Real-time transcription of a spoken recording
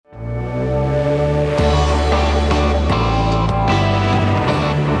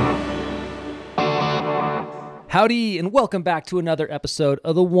Howdy, and welcome back to another episode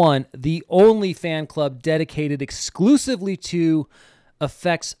of the one, the only fan club dedicated exclusively to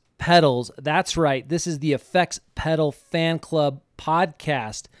effects pedals. That's right, this is the Effects Pedal Fan Club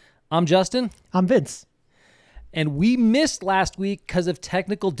podcast. I'm Justin. I'm Vince. And we missed last week because of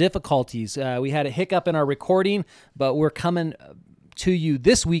technical difficulties. We had a hiccup in our recording, but we're coming to you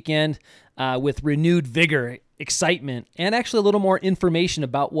this weekend with renewed vigor, excitement, and actually a little more information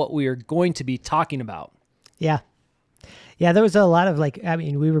about what we are going to be talking about. Yeah, there was a lot of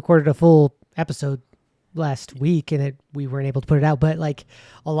we recorded a full episode last week and we weren't able to put it out, but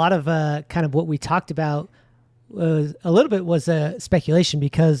a lot of kind of what we talked about was a little bit was speculation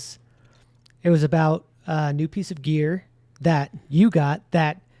because it was about a new piece of gear that you got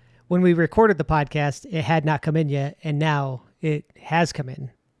that when we recorded the podcast, it had not come in yet, and now it has come in.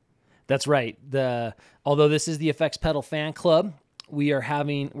 That's right. Although this is the Effects Pedal Fan Club,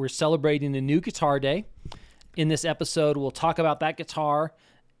 we're celebrating a new guitar day. In this episode, we'll talk about that guitar,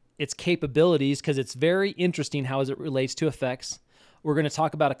 its capabilities, because it's very interesting how it relates to effects. We're going to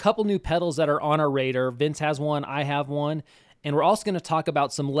talk about a couple new pedals that are on our radar. Vince has one, I have one, and we're also going to talk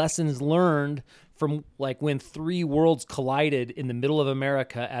about some lessons learned from when three worlds collided in the middle of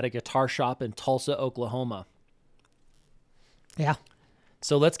America at a guitar shop in Tulsa, Oklahoma. Yeah.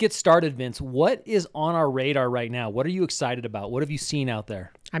 So let's get started, Vince. What is on our radar right now? What are you excited about? What have you seen out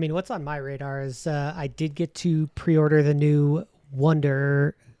there? I mean, what's on my radar is I did get to pre-order the new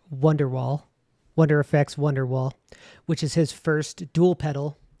Wonder Effects Wonderwall, which is his first dual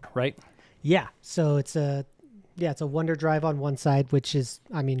pedal. Right. Yeah. So it's a Wonder Drive on one side, which is,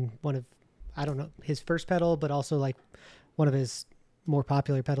 one of, his first pedal, but also one of his more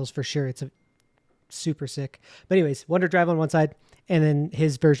popular pedals for sure. It's a super sick. But anyways, Wonder Drive on one side, and then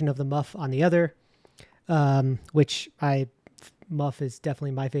his version of the Muff on the other, which Muff is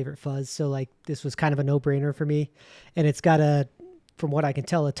definitely my favorite fuzz. So this was kind of a no-brainer for me. And it's got from what I can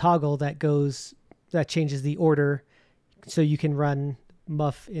tell, a toggle that changes the order. So you can run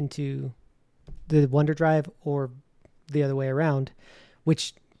Muff into the Wonder Drive or the other way around,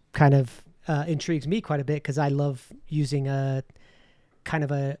 which kind of intrigues me quite a bit because I love using a kind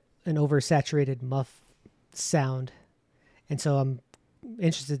of an oversaturated Muff sound. And so I'm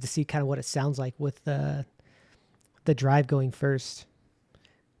interested to see kind of what it sounds like with the drive going first.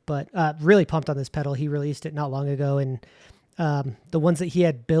 But really pumped on this pedal. He released it not long ago, and the ones that he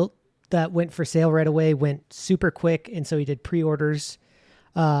had built that went for sale right away went super quick, and so he did pre-orders,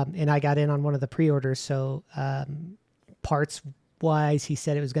 and I got in on one of the pre-orders. So parts-wise, he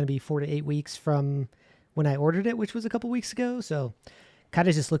said it was going to be 4 to 8 weeks from when I ordered it, which was a couple weeks ago. So kind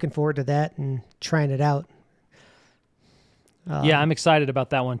of just looking forward to that and trying it out. Yeah, I'm excited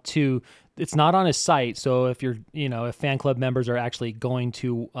about that one too. It's not on his site, so if if fan club members are actually going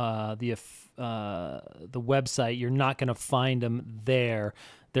to the website, you're not going to find them there.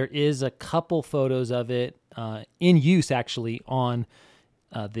 There is a couple photos of it in use actually on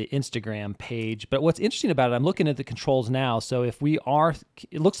the Instagram page. But what's interesting about it, I'm looking at the controls now. So it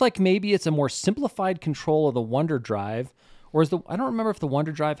looks like maybe it's a more simplified control of the Wonder Drive, or I don't remember if the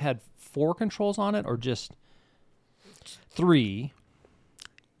Wonder Drive had 4 controls on it or just 3.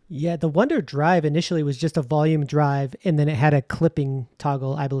 Yeah, the Wonder Drive initially was just a volume drive, and then it had a clipping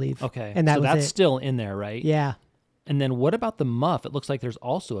toggle, I believe. Okay, and that's still in there, right? Yeah. And then what about the Muff? It looks like there's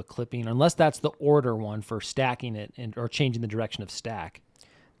also a clipping, unless that's the order one for stacking it or changing the direction of stack.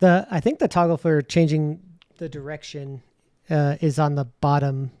 I think the toggle for changing the direction is on the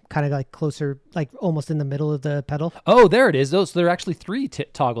bottom, kind of closer, almost in the middle of the pedal. Oh, there it is. There are actually 3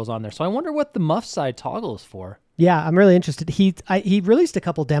 toggles on there. So I wonder what the Muff side toggle is for. Yeah, I'm really interested. He released a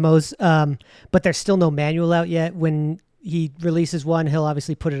couple demos, but there's still no manual out yet. When he releases one, he'll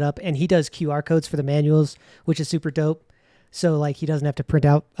obviously put it up, and he does QR codes for the manuals, which is super dope. So he doesn't have to print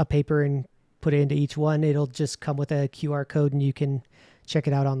out a paper and put it into each one. It'll just come with a QR code, and you can check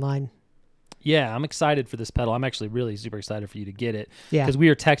it out online. Yeah, I'm excited for this pedal. I'm actually really super excited for you to get it. Yeah. Because we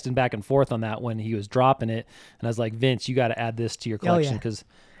were texting back and forth on that when he was dropping it, and I was like, Vince, you got to add this to your collection because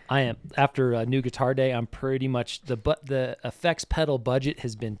I am, after a new guitar day, I'm pretty much, the effects pedal budget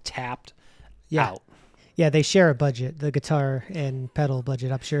has been tapped out. Yeah, they share a budget, the guitar and pedal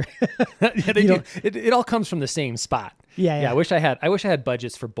budget, I'm sure. Yeah, they do. It all comes from the same spot. Yeah. I wish I had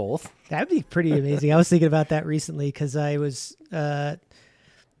budgets for both. That'd be pretty amazing. I was thinking about that recently because I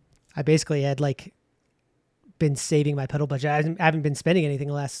basically had been saving my pedal budget. I haven't been spending anything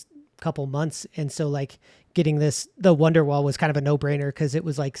the last couple months, and so getting the Wonderwall was kind of a no-brainer because it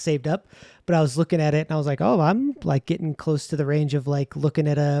was saved up. But I was looking at it and I was like, oh, I'm getting close to the range of looking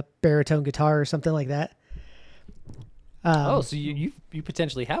at a baritone guitar or something like that. So you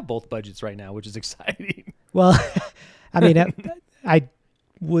potentially have both budgets right now, which is exciting. Well, I mean, I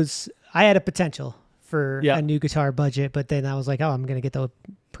I had a potential for Yeah. a new guitar budget, but then I was like, oh, I'm gonna get the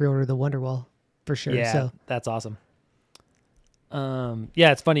pre-order the Wonderwall for sure. Yeah, So that's awesome.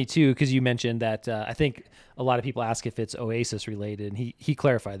 Yeah, it's funny too because you mentioned that I think a lot of people ask if it's Oasis related, and he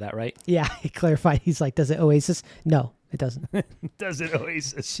clarified that, right? yeah, he clarified. He's like, does it Oasis? No, it doesn't. Does it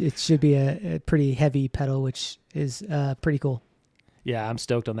Oasis? It should be a pretty heavy pedal, which is pretty cool. Yeah, I'm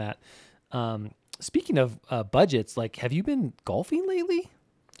stoked on that. Speaking of budgets, like, have you been golfing lately?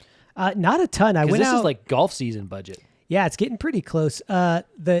 Not a ton. I 'Cause went this out. is like golf season budget. Yeah, it's getting pretty close.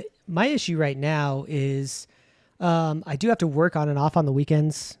 My issue right now is I do have to work on and off on the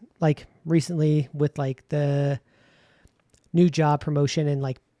weekends. Like recently with like the new job promotion and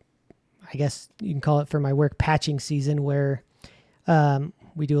like I guess you can call it for my work patching season where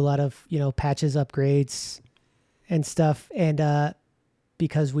we do a lot of, patches, upgrades and stuff. And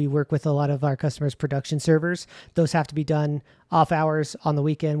because we work with a lot of our customers' production servers, those have to be done off hours on the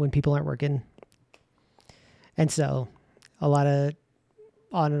weekend when people aren't working. And so a lot of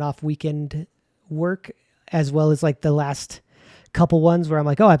on and off weekend work, as well as like the last couple ones where I'm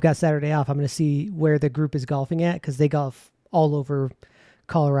like, oh, I've got Saturday off. I'm going to see where the group is golfing at because they golf all over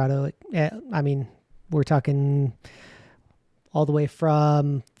Colorado. I mean, we're talking all the way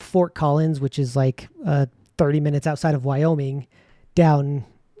from Fort Collins, which is like 30 minutes outside of Wyoming, down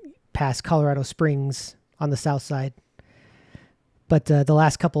past Colorado Springs on the south side. But the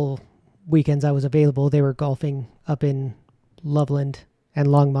last couple weekends I was available, they were golfing up in Loveland and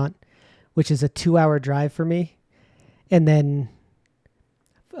Longmont, which is a 2-hour drive for me. And then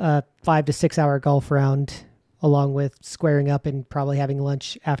 5 to 6 hour golf round along with squaring up and probably having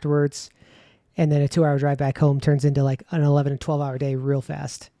lunch afterwards. And then a 2-hour drive back home turns into like an 11 and 12 hour day real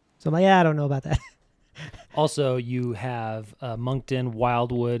fast. So I'm like, yeah, I don't know about that. Also, you have Moncton,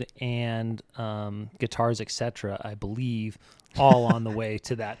 Wildwood, and Guitars, etc., I believe, all on the way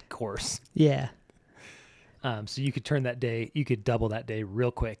to that course. Yeah. So you could double that day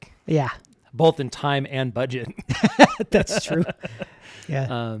real quick, Yeah. both in time and budget. That's true.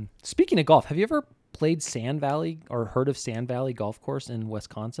 Yeah. Speaking of golf, have you ever played Sand Valley or heard of Sand Valley Golf Course in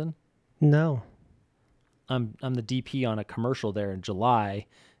Wisconsin? No. I'm the DP on a commercial there in July,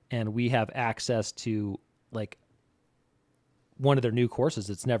 and we have access to like one of their new courses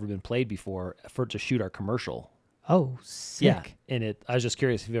that's never been played before to shoot our commercial. Oh, sick. Yeah, and I was just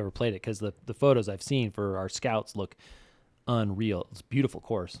curious if you've ever played it because the photos I've seen for our scouts look unreal. It's a beautiful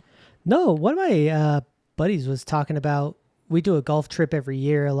course. No, one of my buddies was talking about, we do a golf trip every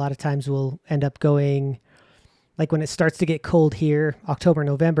year. A lot of times we'll end up going, like when it starts to get cold here, October,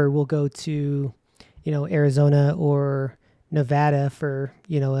 November, we'll go to, Arizona or Nevada for,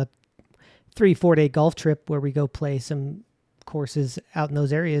 a 3-4 day golf trip where we go play some courses out in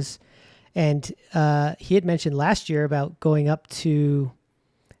those areas. And he had mentioned last year about going up to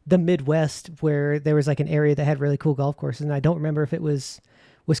the Midwest where there was like an area that had really cool golf courses. And I don't remember if it was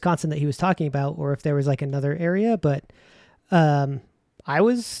Wisconsin that he was talking about or if there was like another area, but I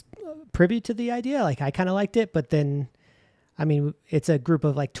was privy to the idea. Like I kind of liked it, but then, I mean, it's a group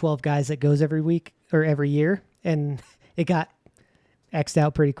of like 12 guys that goes every week or every year. And it got X'd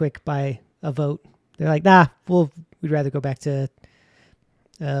out pretty quick by a vote. They're like, nah, we'd rather go back to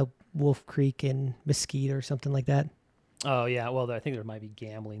Wolf Creek and Mesquite or something like that. Oh yeah, well I think there might be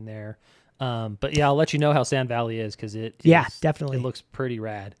gambling there, but yeah, I'll let you know how Sand Valley is because definitely it looks pretty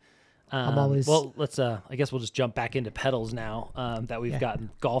rad. I'm always well. Let's I guess we'll just jump back into pedals now that we've gotten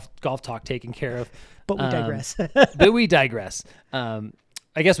golf talk taken care of. But we digress. But we digress. I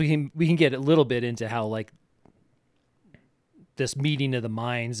guess we can get a little bit into how like this meeting of the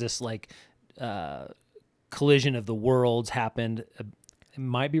minds, this like collision of the worlds happened. It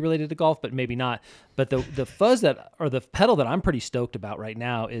might be related to golf, but maybe not. But the fuzz the pedal that I'm pretty stoked about right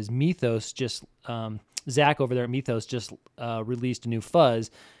now is Mythos. Just Zach over there at Mythos just released a new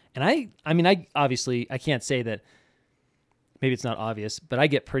fuzz, and I mean I obviously I can't say that. Maybe it's not obvious, but I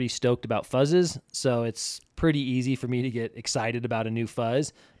get pretty stoked about fuzzes, so it's pretty easy for me to get excited about a new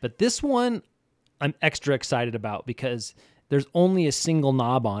fuzz. But this one, I'm extra excited about because there's only a single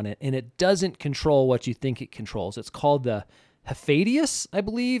knob on it, and it doesn't control what you think it controls. It's called the Hephaestus, I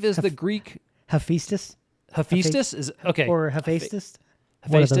believe, is the Greek. Hephaestus? Hephaestus is okay. Or Hephaestus?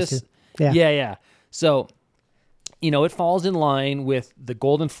 Hephaestus. Yeah. Yeah. So, it falls in line with the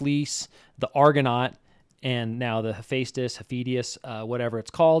Golden Fleece, the Argonaut, and now the Hephaestus, whatever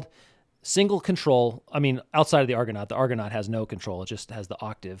it's called. Single control. I mean, outside of the Argonaut has no control. It just has the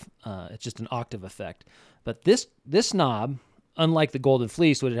octave. It's just an octave effect. But this knob, unlike the Golden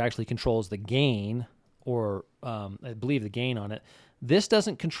Fleece, which actually controls the gain, or I believe the gain on it, This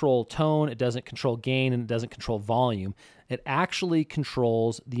doesn't control tone, it doesn't control gain, and it doesn't control volume. It actually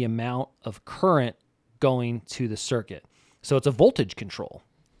controls the amount of current going to the circuit. So it's a voltage control.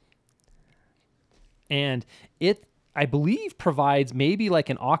 And it, I believe, provides maybe like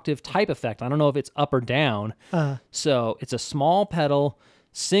an octave type effect. I don't know if it's up or down. So it's a small pedal,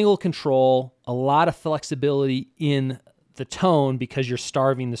 single control, a lot of flexibility in the tone because you're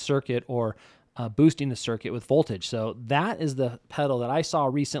starving the circuit or boosting the circuit with voltage. So that is the pedal that I saw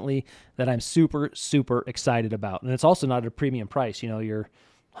recently that I'm super, super excited about. And it's also not at a premium price. You know, you're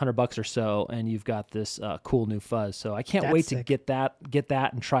 $100 or so, and you've got this cool new fuzz. So I can't wait to get that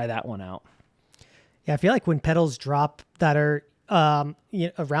and try that one out. Yeah, I feel like when pedals drop that are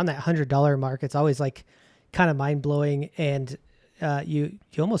around that $100 mark, it's always like kind of mind blowing, and you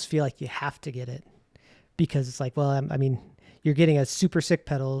almost feel like you have to get it because it's like, well, I mean, you're getting a super sick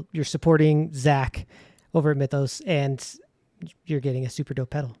pedal, you're supporting Zach over at Mythos, and you're getting a super dope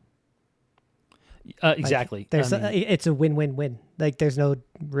pedal. Exactly. Like, it's a win-win-win. Like there's no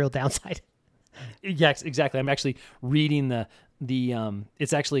real downside. Yes, exactly. I'm actually reading the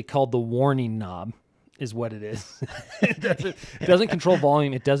it's actually called the warning knob is what it is. It doesn't control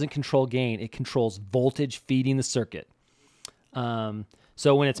volume. It doesn't control gain. It controls voltage feeding the circuit.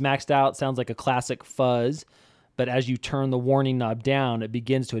 So when it's maxed out, it sounds like a classic fuzz, but as you turn the warning knob down, it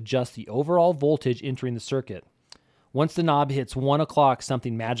begins to adjust the overall voltage entering the circuit. Once the knob hits 1 o'clock,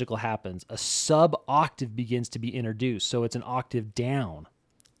 something magical happens. A sub-octave begins to be introduced, so it's an octave down.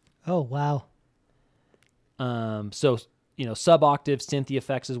 Oh, wow. So, you know, sub-octave synth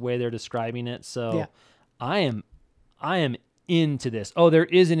effects is the way they're describing it. So yeah. I am into this. Oh, there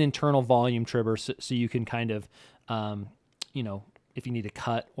is an internal volume trigger, so you can kind of, you know, if you need to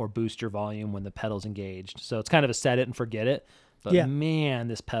cut or boost your volume when the pedal's engaged. So it's kind of a set it and forget it. But man,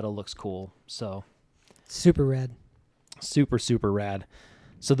 this pedal looks cool. So super rad. Super, super rad.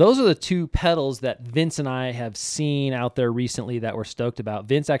 So those are the two pedals that Vince and I have seen out there recently that we're stoked about.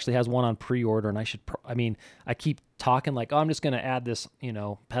 Vince actually has one on pre-order, and I keep talking like, oh, I'm just going to add this, you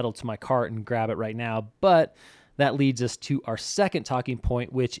know, pedal to my cart and grab it right now. But that leads us to our second talking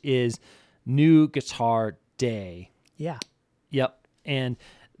point, which is new guitar day. Yeah. Yep. And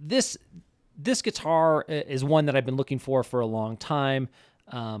this guitar is one that I've been looking for a long time,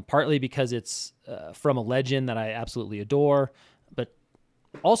 partly because it's from a legend that I absolutely adore, but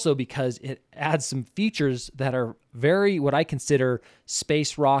also because it adds some features that are very, what I consider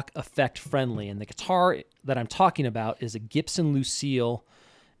space rock effect friendly. And the guitar that I'm talking about is a Gibson Lucille,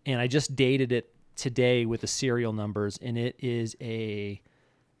 and I just dated it today with the serial numbers, and it is a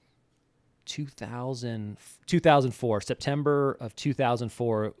 2004, September of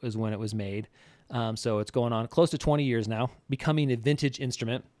 2004 is when it was made. So it's going on close to 20 years now, becoming a vintage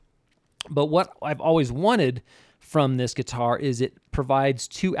instrument. But what I've always wanted from this guitar is it provides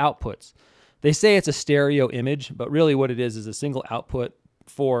two outputs. They say it's a stereo image, but really what it is a single output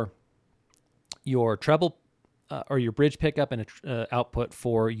for your treble or your bridge pickup and an output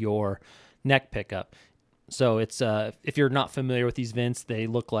for your neck pickup. So it's if you're not familiar with these Vince, they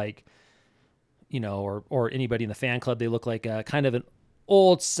look like, you know, or anybody in the fan club, they look like kind of an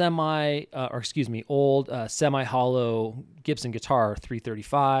old semi-hollow Gibson guitar,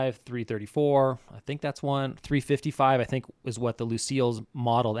 335, 334. I think that's one. 355, I think, is what the Lucille's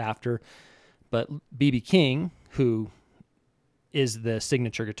modeled after. But B.B. King, who is the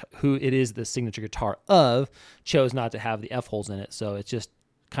signature guitar of, chose not to have the F holes in it. So it's just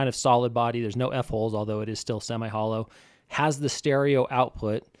kind of solid body. There's no F holes, although it is still semi-hollow. Has the stereo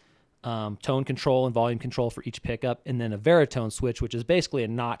output, tone control and volume control for each pickup, and then a Veritone switch, which is basically a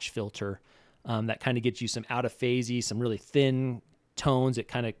notch filter that kind of gets you some out of phasey, some really thin tones. It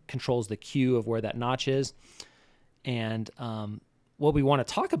kind of controls the cue of where that notch is. And what we want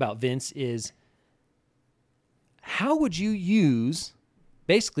to talk about, Vince, is how would you use,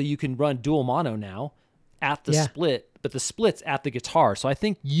 basically you can run dual mono now at the split, but the split's at the guitar. So I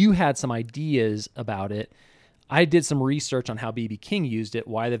think you had some ideas about it. I did some research on how B.B. King used it,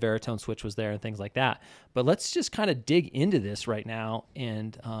 why the Veritone switch was there and things like that. But let's just kind of dig into this right now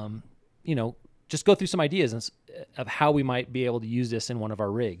and, you know, just go through some ideas of how we might be able to use this in one of our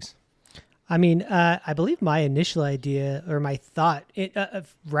rigs. I mean, I believe my initial idea or my thought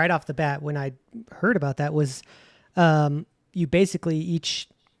right off the bat when I heard about that was you basically each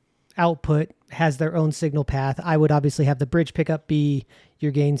output has their own signal path. I would obviously have the bridge pickup be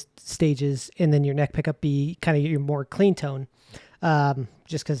your gain stages, and then your neck pickup be kind of your more clean tone.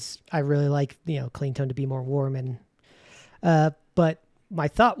 Just because I really like, you know, clean tone to be more warm. And but my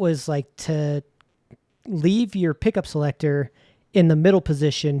thought was like to leave your pickup selector in the middle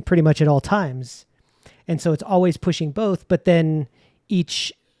position pretty much at all times, and so it's always pushing both. But then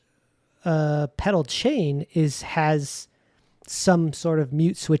each pedal chain has some sort of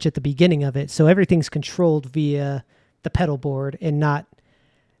mute switch at the beginning of it. So everything's controlled via the pedal board and not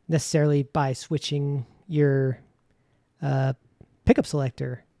necessarily by switching your pickup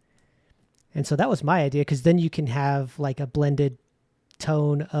selector. And so that was my idea, because then you can have like a blended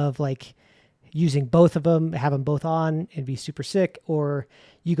tone of like using both of them, have them both on and be super sick, or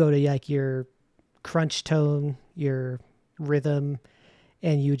you go to like your crunch tone, your rhythm,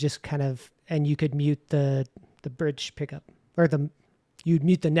 and you just kind of, and you could mute the bridge pickup, or you'd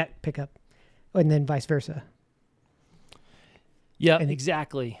mute the neck pickup, and then vice versa. Yeah,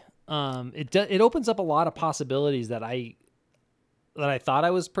 exactly. It opens up a lot of possibilities that I thought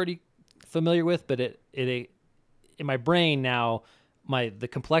I was pretty familiar with, but it in my brain now, the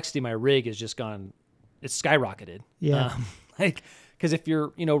complexity of my rig has just gone, it's skyrocketed. Yeah. Because if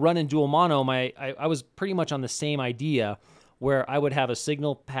you're, running dual mono, I was pretty much on the same idea, where I would have a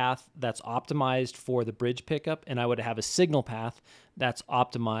signal path that's optimized for the bridge pickup, and I would have a signal path that's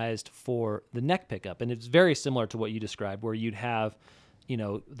optimized for the neck pickup. And it's very similar to what you described, where you'd have,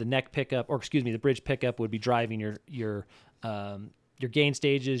 the neck pickup, the bridge pickup would be driving your gain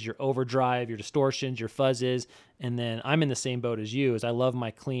stages, your overdrive, your distortions, your fuzzes. And then I'm in the same boat as you, as I love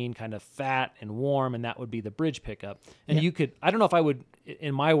my clean, kind of fat and warm, and that would be the bridge pickup. And you could, I don't know if I would,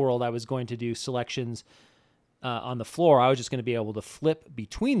 in my world, I was going to do selections on the floor. I was just going to be able to flip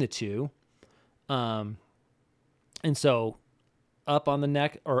between the two. And so up on the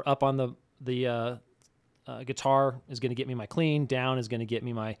neck, or up on the guitar is going to get me my clean, down is going to get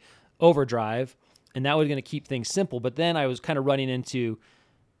me my overdrive. And that was going to keep things simple. But then I was kind of running into,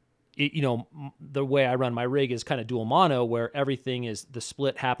 the way I run my rig is kind of dual mono, where everything is, the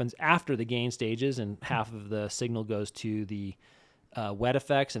split happens after the gain stages, and half of the signal goes to the wet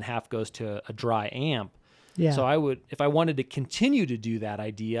effects and half goes to a dry amp. Yeah. So I would, if I wanted to continue to do that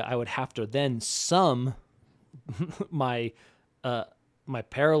idea, I would have to then sum my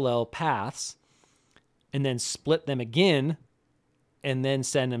parallel paths and then split them again, and then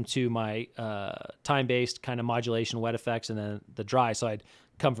send them to my time-based kind of modulation, wet effects, and then the dry. So I'd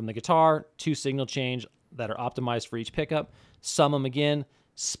come from the guitar, 2 signal change that are optimized for each pickup, sum them again,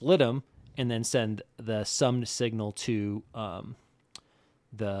 split them, and then send the summed signal to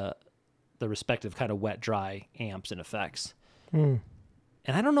the respective kind of wet, dry amps and effects. And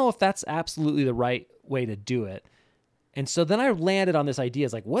I don't know if that's absolutely the right way to do it. And so then I landed on this idea.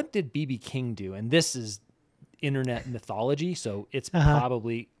 It's like, what did B.B. King do? And this is internet mythology, so it's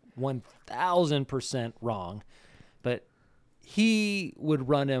probably 1,000% wrong. But he would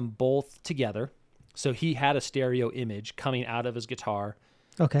run them both together. So he had a stereo image coming out of his guitar.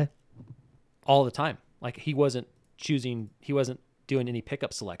 Okay. All the time. Like he wasn't doing any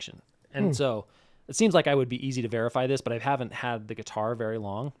pickup selection. And so it seems like I would be easy to verify this, but I haven't had the guitar very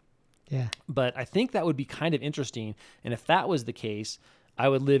long. Yeah. But I think that would be kind of interesting. And if that was the case, I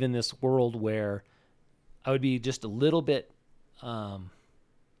would live in this world where I would be just a little bit, I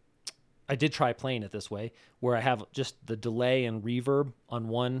did try playing it this way, where I have just the delay and reverb on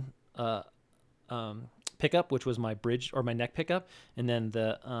one pickup, which was my bridge or my neck pickup, and then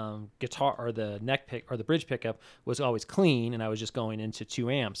the guitar or the neck pick or the bridge pickup was always clean, and I was just going into 2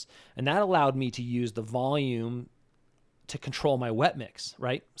 amps, and that allowed me to use the volume to control my wet mix,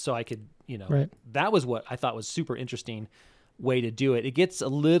 right? So I could, right. That was what I thought was super interesting way to do it. It gets a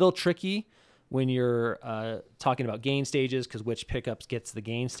little tricky when you're talking about gain stages, because which pickups gets the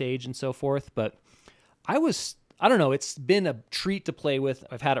gain stage and so forth. But I don't know, it's been a treat to play with.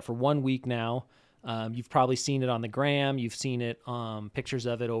 I've had it for 1 week now. You've probably seen it on the gram. You've seen it, pictures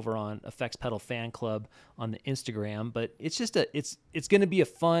of it over on Effects Pedal Fan Club on the Instagram. But it's just it's going to be a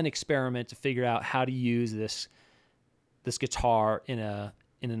fun experiment to figure out how to use this guitar in a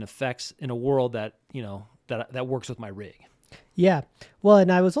world that, that works with my rig. Yeah. Well,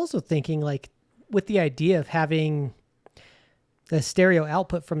 and I was also thinking, like, with the idea of having the stereo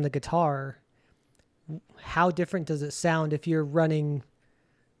output from the guitar, how different does it sound if you're running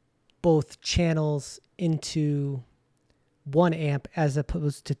both channels into 1 amp as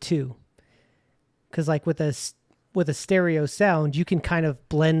opposed to 2? Because like with a stereo sound, you can kind of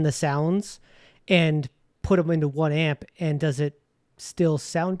blend the sounds and put them into 1 amp, and does it still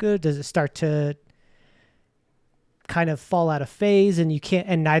sound good? Does it start to kind of fall out of phase, and you can't,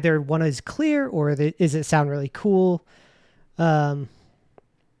 and neither one is clear, or is it sound really cool? Well,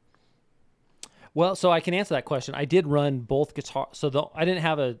 so I can answer that question. I did run both guitar, so I didn't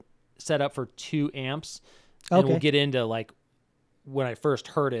have a setup for 2 amps, and we'll get into like when I first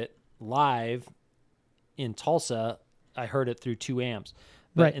heard it live in Tulsa, I heard it through 2 amps.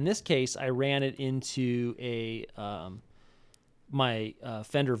 But in this case, I ran it into my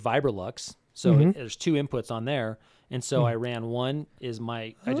Fender Vibrolux. So there's 2 inputs on there. And so I ran one is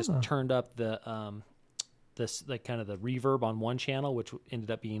I just turned up the, this like kind of the reverb on one channel, which ended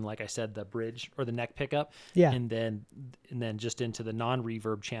up being, like I said, the bridge or the neck pickup. Yeah. And then just into the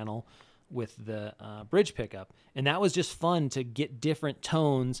non-reverb channel with the bridge pickup. And that was just fun to get different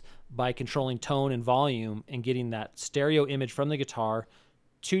tones by controlling tone and volume and getting that stereo image from the guitar,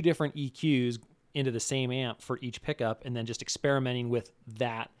 2 different EQs into the same amp for each pickup, and then just experimenting with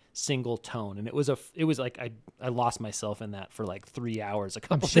that single tone. And it was like I lost myself in that for like 3 hours a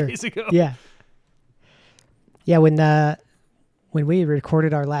couple days ago. Yeah. Yeah, when we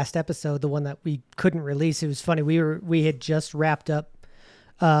recorded our last episode, the one that we couldn't release, it was funny. We had just wrapped up,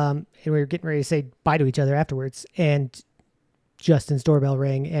 and we were getting ready to say bye to each other afterwards, and Justin's doorbell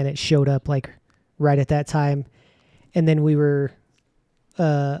rang, and it showed up like right at that time. And then we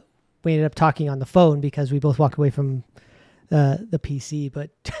ended up talking on the phone because we both walked away from the PC,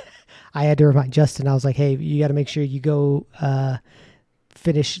 but I had to remind Justin, I was like, hey, you got to make sure you go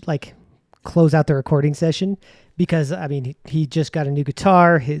close out the recording session, because I mean, he just got a new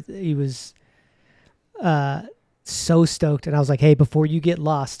guitar. He was so stoked, and I was like, hey, before you get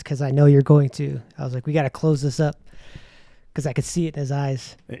lost, because I know you're going to, I was like, we got to close this up, because I could see it in his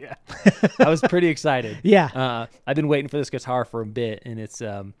eyes. Yeah, I was pretty excited. Yeah, I've been waiting for this guitar for a bit, and it's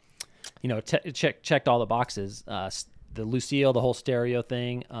checked all the boxes. The Lucille, the whole stereo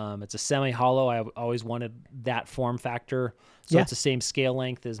thing. It's a semi-hollow. I always wanted that form factor. So it's the same scale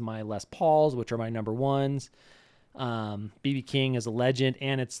length as my Les Pauls, which are my number 1s. BB King is a legend,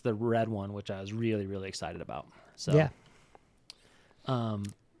 and it's the red one, which I was really, really excited about. So, yeah.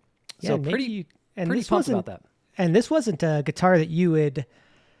 So pretty pumped about that. And this wasn't a guitar that you had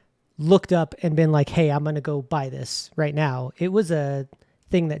looked up and been like, hey, I'm going to go buy this right now. It was a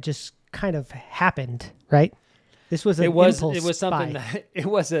thing that just kind of happened, right? This was it was something buy. That it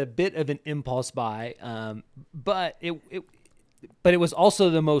was a bit of an impulse buy, but it was also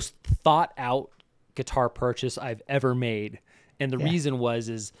the most thought out guitar purchase I've ever made, and the reason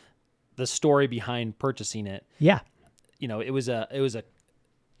is the story behind purchasing it. Yeah, it was a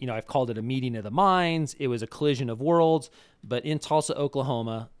I've called it a meeting of the minds. It was a collision of worlds, but in Tulsa,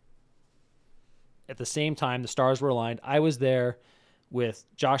 Oklahoma, at the same time the stars were aligned. I was there with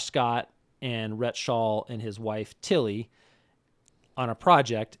Josh Scott and RHETT SHULL and his wife Tilly on a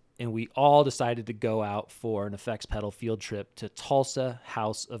project, and we all decided to go out for an effects pedal field trip to Tulsa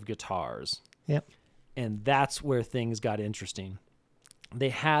House of Guitars. Yep. And that's where things got interesting. They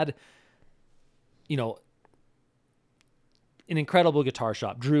had, an incredible guitar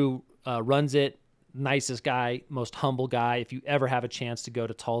shop. Drew runs it, nicest guy, most humble guy. If you ever have a chance to go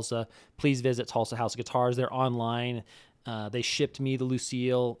to Tulsa, please visit Tulsa House of Guitars. They're online. They shipped me the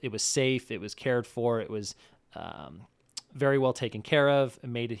Lucille. It was safe. It was cared for. It was very well taken care of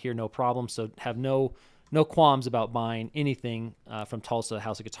and made it here no problem. So have no qualms about buying anything from Tulsa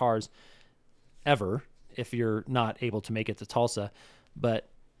House of Guitars ever if you're not able to make it to Tulsa. But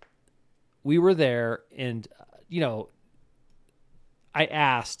we were there, and, I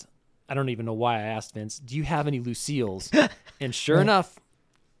asked, I don't even know why I asked Vince, do you have any Lucilles? And sure enough,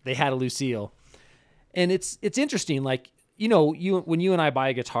 they had a Lucille. And it's interesting, like, when you and I buy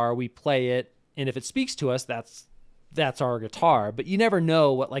a guitar, we play it, and if it speaks to us, that's our guitar. But you never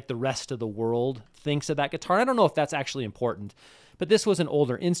know what like the rest of the world thinks of that guitar. I don't know if that's actually important, but this was an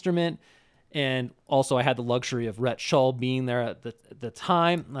older instrument, and also I had the luxury of RHETT SHULL being there at the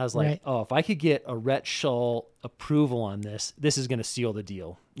time. And I was like, oh, if I could get a RHETT SHULL approval on this is going to seal the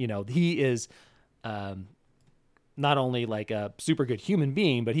deal. He is not only like a super good human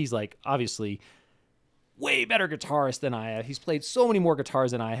being, but he's like obviously way better guitarist than I have. He's played so many more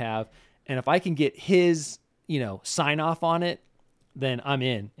guitars than I have. And if I can get his, sign off on it, then I'm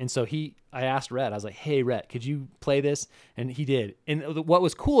in. And so I asked RHETT, I was like, hey, RHETT, could you play this? And he did. And what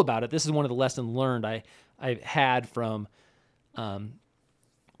was cool about it, this is one of the lessons learned I've had from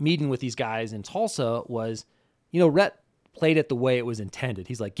meeting with these guys in Tulsa was, RHETT played it the way it was intended.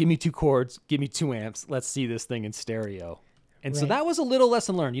 He's like, give me 2 chords, give me 2 amps. Let's see this thing in stereo. And so that was a little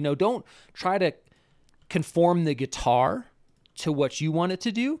lesson learned. Don't try to conform the guitar to what you want it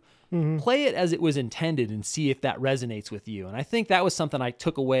to do. Mm-hmm. Play it as it was intended and see if that resonates with you. And I think that was something I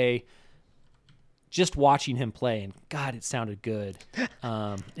took away just watching him play. And God, it sounded good.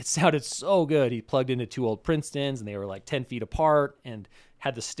 It sounded so good. He plugged into 2 old Princetons, and they were like 10 feet apart and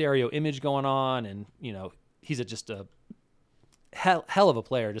had the stereo image going on. And, he's just a hell of a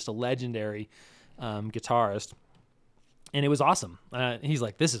player, just a legendary guitarist. And it was awesome. He's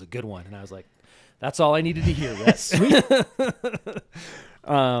like, this is a good one. And I was like, that's all I needed to hear, RHETT. Sweet.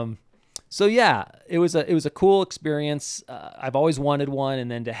 So yeah, it was a cool experience. I've always wanted one,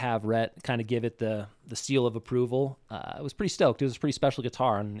 and then to have RHETT kind of give it the seal of approval, I was pretty stoked. It was a pretty special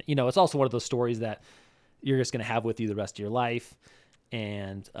guitar, and it's also one of those stories that you're just going to have with you the rest of your life.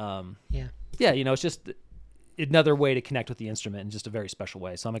 And yeah, it's just another way to connect with the instrument in just a very special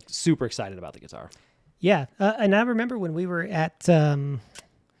way. So I'm super excited about the guitar. Yeah, and I remember when we were at when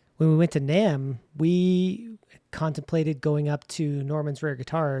we went to NAMM, we contemplated going up to Norman's Rare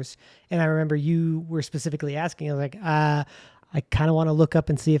Guitars, and I remember you were specifically asking. I was like, I kind of want to look up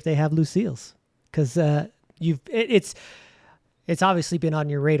and see if they have Lucille's, because it's obviously been on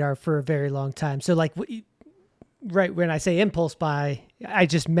your radar for a very long time. So like, right when I say impulse buy, I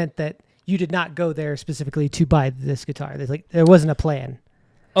just meant that you did not go there specifically to buy this guitar. There wasn't a plan.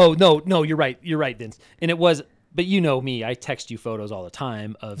 Oh, no, you're right, Vince. And it was, but you know me, I text you photos all the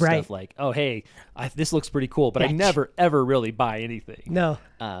time of stuff like, oh, hey, this looks pretty cool, but I never, ever really buy anything. No.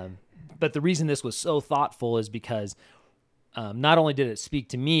 But the reason this was so thoughtful is because not only did it speak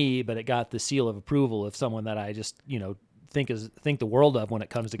to me, but it got the seal of approval of someone that I just, think the world of when it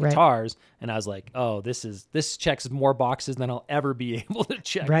comes to guitars. And I was like, oh, this checks more boxes than I'll ever be able to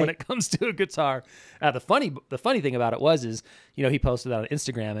check when it comes to a guitar. The funny thing about it is, he posted on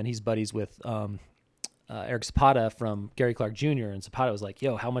Instagram, and he's buddies with Eric Zapata from Gary Clark Jr. And Zapata was like,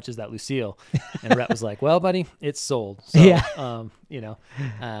 yo, how much is that Lucille? And RHETT was like, well, buddy, it's sold. So,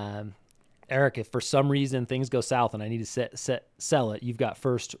 Eric, if for some reason things go south and I need to sell it, you've got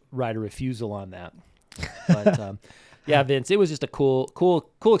first right of refusal on that. But yeah, Vince, it was just a cool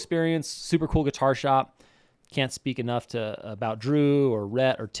experience. Super cool guitar shop. Can't speak enough about Drew or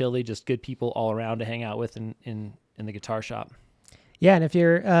RHETT or Tilly. Just good people all around to hang out with in the guitar shop. Yeah, and if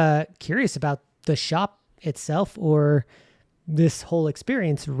you're curious about the shop itself or this whole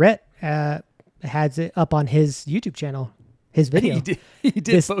experience, RHETT has it up on his YouTube channel, his video. He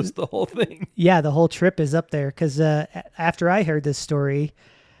did post the whole thing. Yeah, the whole trip is up there, because after I heard this story,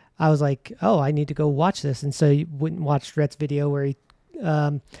 I was like, oh, I need to go watch this. And so you went and watched RHETT's video, where he,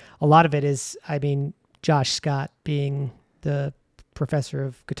 a lot of it is, Josh Scott, being the professor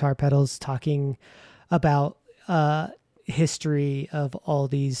of guitar pedals, talking about history of all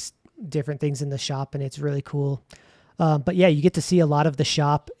these different things in the shop, and it's really cool. But yeah, you get to see a lot of the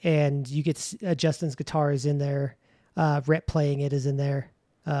shop, and you get Justin's guitar is in there. RHETT playing it is in there.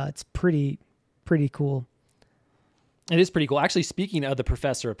 It's pretty cool. It is pretty cool. Actually, speaking of the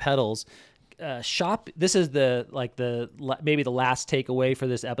professor of pedals, shop. This is maybe the last takeaway for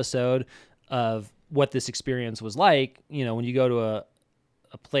this episode of what this experience was like. When you go to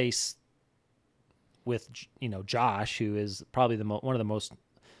a place with Josh, who is probably one of the most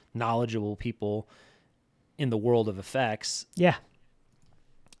knowledgeable people in the world of effects. Yeah,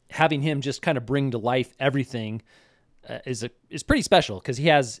 having him just kind of bring to life everything is pretty special, because he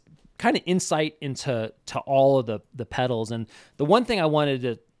has kind of insight into all of the pedals. And the one thing I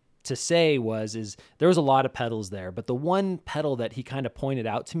wanted to say is there was a lot of pedals there, but the one pedal that he kind of pointed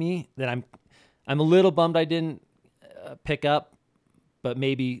out to me that I'm a little bummed I didn't pick up, but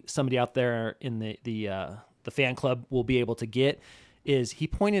maybe somebody out there in the fan club will be able to get, is he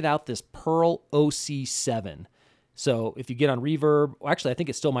pointed out this Pearl OC7. So if you get on Reverb, actually I think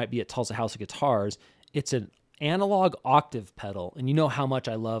it still might be at Tulsa House of Guitars, it's an analog octave pedal, and you know how much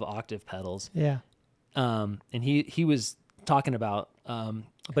I love octave pedals. Yeah. And he was talking about,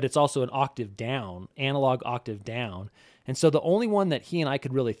 but it's also an octave down, analog octave down. And so the only one that he and I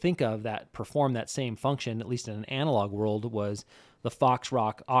could really think of that performed that same function, at least in an analog world, was the Fox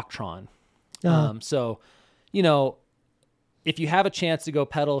Rock Octron. So, if you have a chance to go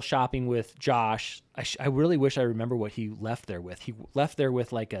pedal shopping with Josh, I really wish I remember what he left there with. He left there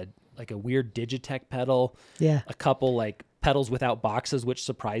with like a weird Digitech pedal, a couple like pedals without boxes, which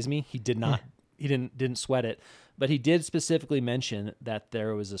surprised me. He did not, he didn't sweat it, but he did specifically mention that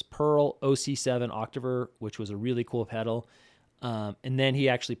there was this Pearl OC7 Octaver, which was a really cool pedal. And then he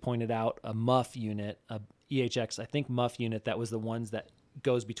actually pointed out a muff unit, a EHX, I think muff unit, that was the ones that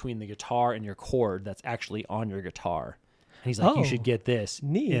goes between the guitar and your cord, that's actually on your guitar. And he's like, you should get this.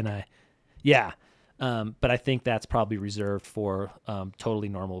 Neat. And but I think that's probably reserved for totally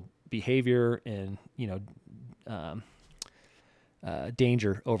normal behavior and,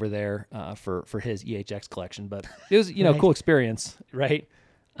 danger over there for his EHX collection. But it was, cool experience, right?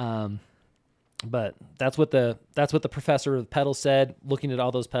 But that's what the professor of pedals said. Looking at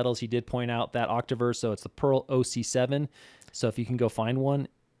all those pedals, he did point out that Octaver. So it's the Pearl OC7. So if you can go find one,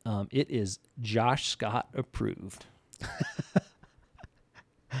 it is Josh Scott approved.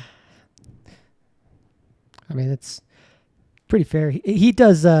 It's pretty fair. He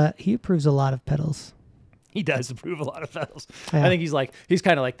does. He approves a lot of pedals. He does approve a lot of pedals. Yeah. I think he's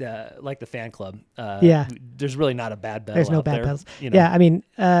kind of like the fan club. Yeah. There's really not a bad pedal. There's no out bad there, pedals. you know? Yeah, I mean,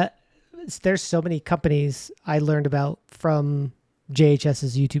 there's so many companies I learned about from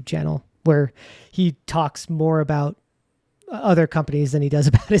JHS's YouTube channel where he talks more about other companies than he does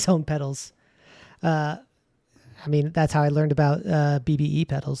about his own pedals. I mean, that's how I learned about BBE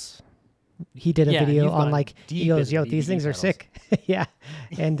pedals. He did a video you've on gone like, he deep goes, into yo, the these BBE things are pedals. sick. Yeah.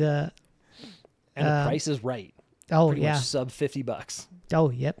 And the price is right. oh Pretty yeah. much sub $50. Oh,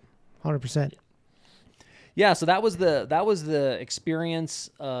 yep. 100%. Yeah, so that was the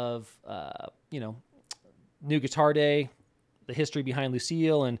experience of New Guitar Day, the history behind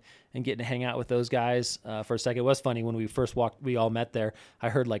Lucille, and getting to hang out with those guys for a second. It was funny when we first walked. We all met there. I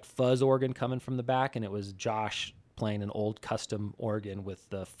heard like fuzz organ coming from the back, and it was Josh playing an old custom organ with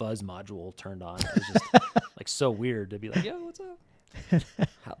the fuzz module turned on. It was just like so weird to be like, "Yo, what's up?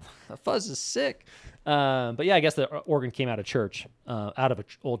 The fuzz is sick." But yeah, I guess the organ came out of church, out of an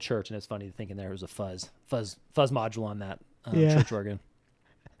old church, and it's funny thinking there was a fuzz module on that church organ.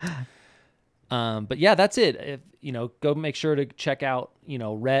 But yeah, that's it. If, go make sure to check out,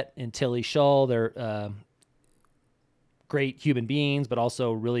 RHETT and Tilly Shull. They're great human beings, but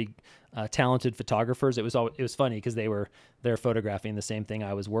also really talented photographers. It was funny because they're photographing the same thing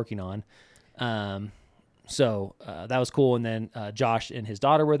I was working on. So that was cool. And then Josh and his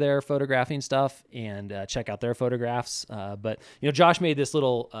daughter were there photographing stuff, and check out their photographs. But Josh made this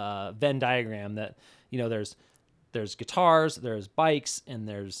little Venn diagram that there's guitars, there's bikes, and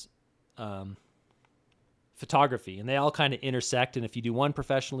there's photography, and they all kind of intersect. And if you do one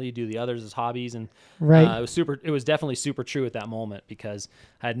professionally, you do the others as hobbies. And Right. it was definitely super true at that moment, because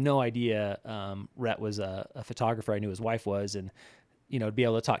I had no idea RHETT was a photographer. I knew his wife was, and to be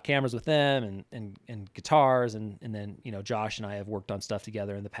able to talk cameras with them and guitars, and then Josh and I have worked on stuff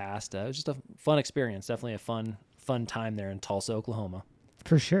together in the past. It was just a fun experience. Definitely a fun time there in Tulsa, Oklahoma.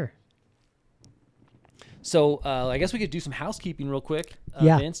 For sure. So I guess we could do some housekeeping real quick.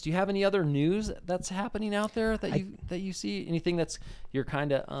 Yeah. Vince, do you have any other news that's happening out there that you see? Anything that's you're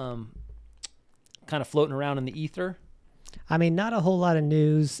kind of floating around in the ether? I mean, not a whole lot of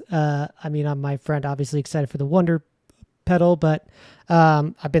news. I mean, I'm my friend obviously excited for the Wonder pedal, but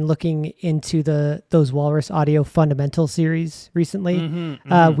I've been looking into those Walrus Audio Fundamental series recently.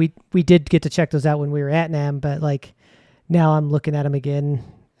 We did get to check those out when we were at NAMM, but like now I'm looking at them again.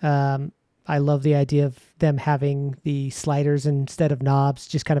 I love the idea of them having the sliders instead of knobs.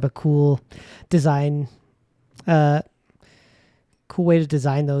 Just kind of a cool design, cool way to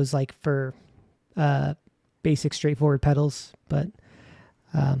design those, like for basic straightforward pedals. But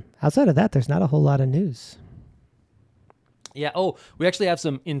outside of that, there's not a whole lot of news. Yeah. Oh, we actually have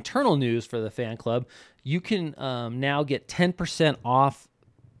some internal news for the fan club. You can now get 10% off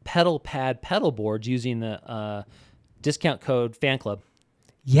pedal pad pedal boards using the discount code fan club.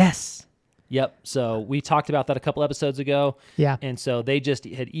 Yes. Yep. So we talked about that a couple episodes ago. Yeah. And so they just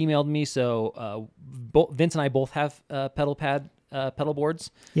had emailed me. So Vince and I both have pedal pad pedal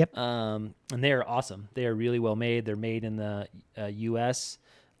boards. Yep. And they are awesome. They are really well made. They're made in the U.S.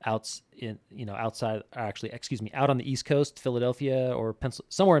 out on the East Coast, Philadelphia or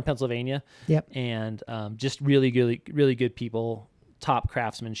somewhere in Pennsylvania. Yep. And just really, really, really good people, top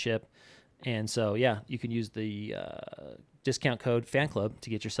craftsmanship. And so, yeah, you can use the discount code fan club to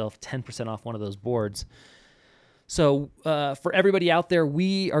get yourself 10% off one of those boards. So for everybody out there,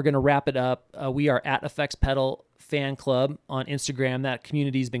 we are going to wrap it up. We are at Effects Pedal Fan Club on Instagram. That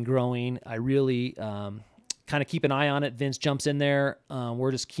community's been growing. I really kind of keep an eye on it. Vince jumps in there.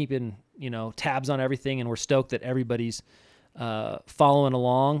 We're just keeping tabs on everything, and we're stoked that everybody's following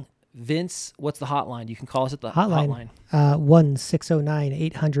along. Vince, what's the hotline? You can call us at the hotline.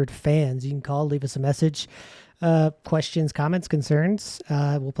 1-609-800-FANS. You can call, leave us a message. Questions, comments, concerns.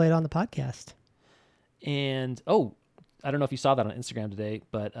 We'll play it on the podcast. And, I don't know if you saw that on Instagram today,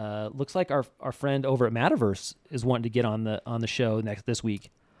 but looks like our friend over at Metaverse is wanting to get on the show this week.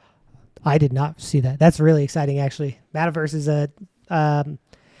 I did not see that. That's really exciting, actually. Metaverse is a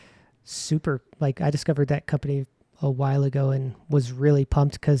super, I discovered that company a while ago and was really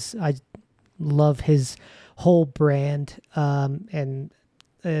pumped because I love his whole brand and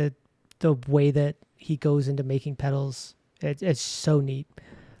the way that he goes into making pedals. It's so neat.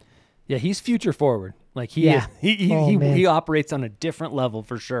 Yeah, he's future forward. He operates on a different level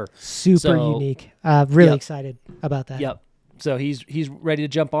for sure. Super unique. Really excited about that. Yep. So he's ready to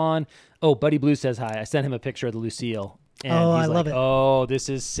jump on. Oh, Buddy Blue says hi. I sent him a picture of the Lucille. And I love it. Oh, this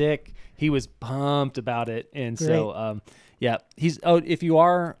is sick. He was pumped about it. And Great. So, if you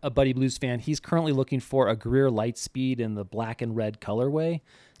are a Buddy Blues fan, he's currently looking for a Greer Lightspeed in the black and red colorway.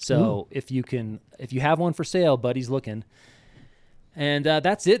 So if you have one for sale, Buddy's looking. And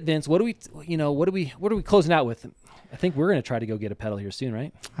that's it, Vince. What are we closing out with? I think we're going to try to go get a pedal here soon,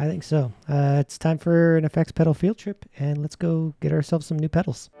 right? I think so. It's time for an FX pedal field trip, and let's go get ourselves some new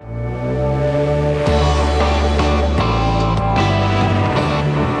pedals.